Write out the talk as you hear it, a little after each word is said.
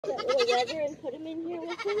That little leather and put him in here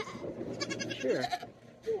with us? Sure.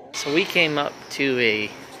 So we came up to a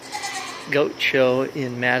goat show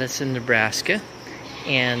in Madison, Nebraska,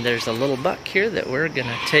 and there's a little buck here that we're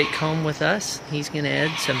gonna take home with us. He's gonna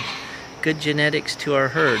add some good genetics to our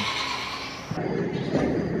herd.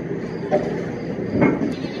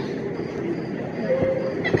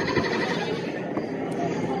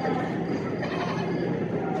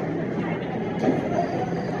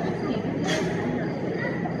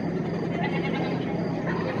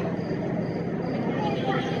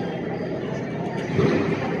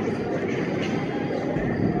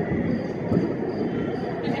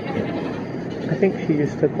 I think she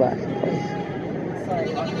just took last place. Sorry,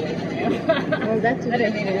 walked away from you. Oh, that's okay. I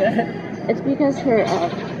didn't mean to do that. It's because her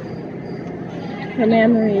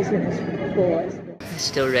mammary isn't as full.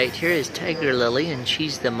 Still right here is Tiger Lily, and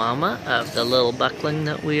she's the mama of the little buckling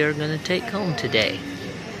that we are going to take home today.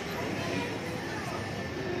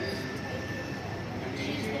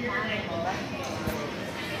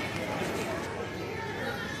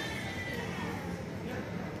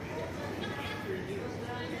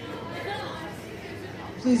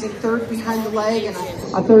 Pleasing third behind the leg and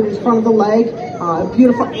a third in front of the leg. A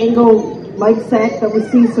beautiful angle leg set that we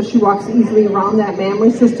see, so she walks easily around that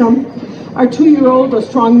mammary system. Our 2-year-old, a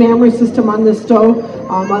strong mammary system on this doe.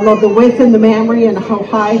 I love the width in the mammary and how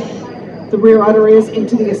high the rear udder is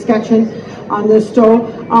into the escutcheon on this doe,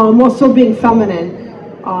 while still being feminine.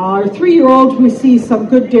 Our 3-year-old, we see some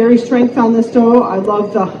good dairy strength on this doe. I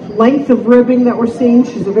love the length of ribbing that we're seeing.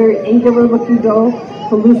 She's a very angular looking doe,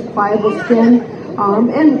 the loose pliable skin.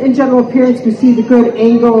 And in general appearance, we see the good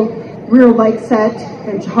angle rear leg set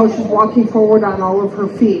and how she's walking forward on all of her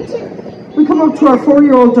feet. We come up to our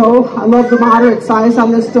 4-year-old doe. I love the moderate size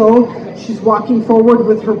on this doe. She's walking forward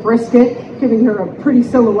with her brisket, giving her a pretty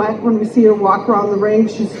silhouette when we see her walk around the ring.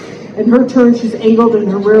 In her turn, she's angled in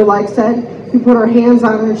her rear leg set. We put our hands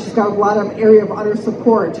on her and she's got a lot of area of udder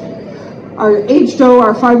support. Our age doe,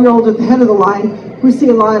 our 5-year-old at the head of the line, we see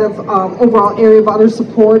a lot of overall area of udder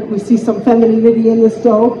support. We see some femininity in this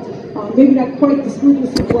doe. Maybe not quite the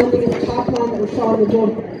smoothness of blending in the top line that we saw in the doe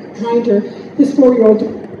behind her. This 4-year-old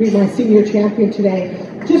will be my senior champion today.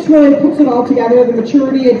 Just really puts it all together, the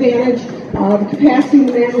maturity advantage, the capacity in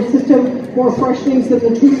the mammary system, more freshenings than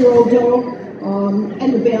the 2-year-old doe,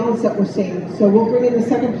 and the balance that we're seeing. So we'll bring in the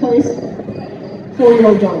second place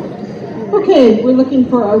 4-year-old doe. Okay, we're looking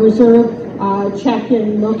for our reserve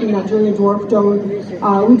check-in milking Nigerian dwarf doe.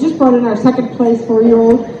 We just brought in our second place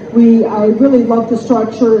 4-year-old. I really love the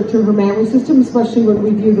structure to her mammary system, especially when we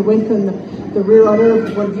view the width and the rear udder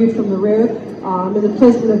when viewed from the rear, and the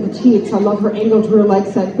placement of the teats. I love her angled rear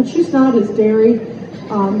leg set, but she's not as dairy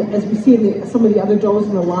as we see in some of the other does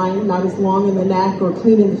in the line, not as long in the neck or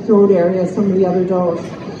clean in the throat area as some of the other does.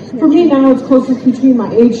 For me now, it's closest between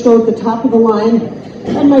my age doe at the top of the line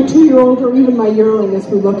and my 2-year-old or even my yearling as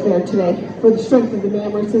we look there today for the strength of the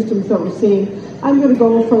mammary systems that we're seeing. I'm going to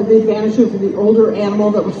go for the advantage of the older animal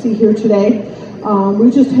that we see here today. We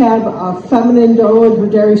just have a feminine doe in her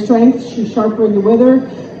dairy strength. She's sharper in the wither.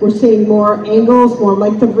 We're seeing more angles, more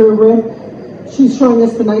length of rear rib. She's showing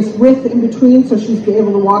us the nice width in between, so she's be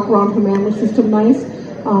able to walk around her mammary system nice.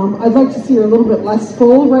 I'd like to see her a little bit less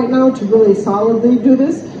full right now to really solidly do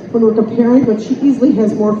this when we're comparing, but she easily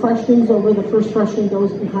has more freshenings over the first freshening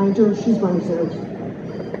does behind her. She's my reserve.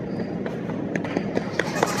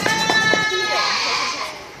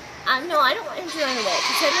 No, I don't want him to run away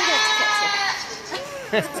because I don't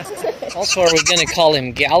have to catch him. Also, are we going to call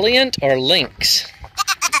him Gallant or Lynx?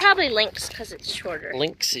 Probably Lynx because it's shorter.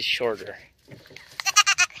 Lynx is shorter.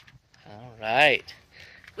 All right.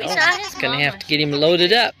 We saw his Gonna have to get him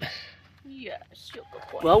loaded up. Yes, you'll go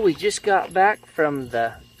for it. Well, we just got back from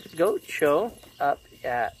the goat show up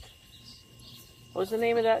at, what was the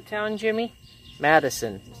name of that town, Jimmy?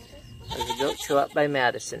 Madison. There's a goat show up by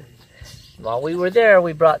Madison. While we were there,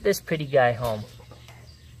 we brought this pretty guy home.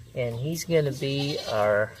 And he's going to be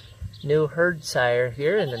our new herd sire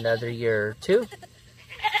here in another year or two.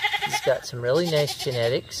 He's got some really nice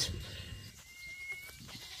genetics.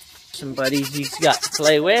 Some buddies he's got to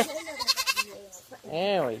play with.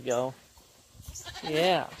 There we go.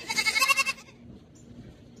 Yeah.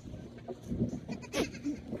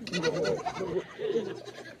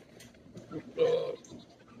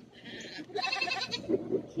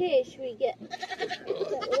 Okay, should we get that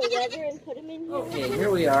little leather and put him in here? Okay, here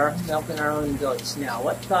we are, milking our own goats now.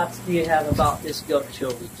 What thoughts do you have about this goat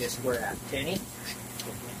show we just were at, Jenny?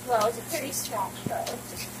 Well, it's a pretty small show,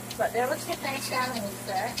 but there looks like nice animals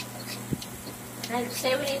there. And I'd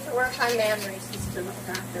say we need to work on mammary system,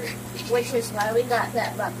 which is why we got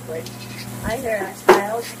that buckwood. I hear that's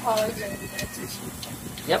biology,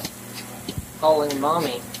 Yep. Calling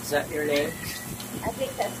mommy. Is that your name? I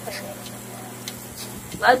think that's her name.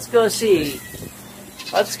 Let's go see.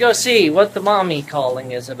 Let's go see what the mommy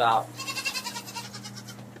calling is about.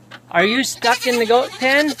 Are you stuck in the goat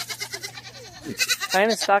pen?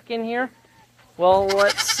 Kind of stuck in here? Well,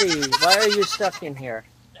 let's see. Why are you stuck in here?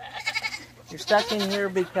 You're stuck in here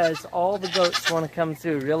because all the goats want to come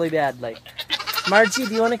through really badly. Margie,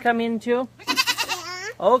 do you want to come in too?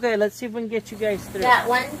 Okay, let's see if we can get you guys through. That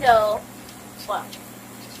one doe, well,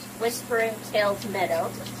 Whispering Tails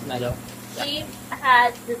Meadow. She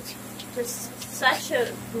had such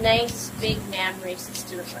a nice big mammary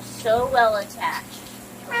system. It was so well attached.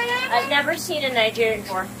 I've never seen a Nigerian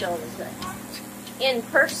dwarf doe in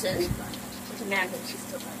person with a mammary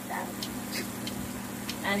system like that.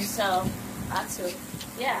 And so, lots of,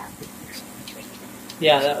 yeah.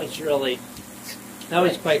 Yeah, that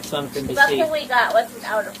was quite something to see. Luckily we got wasn't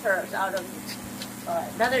out of hers, out of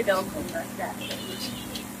another doe like that.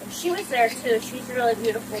 And she was there too. She's a really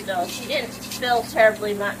beautiful doe. She didn't spill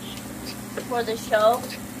terribly much before the show,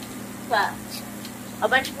 but a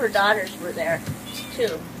bunch of her daughters were there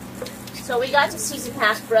too. So we got to see some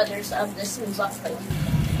half brothers of this in Buffalo.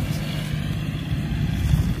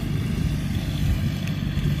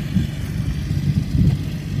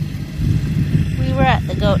 We were at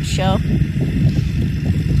the goat show.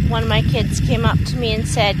 One of my kids came up to me and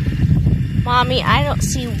said, "Mommy, I don't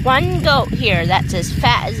see one goat here that's as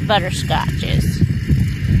fat as Butterscotch is."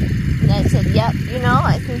 And I said, "Yep, you know,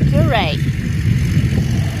 I think you're right."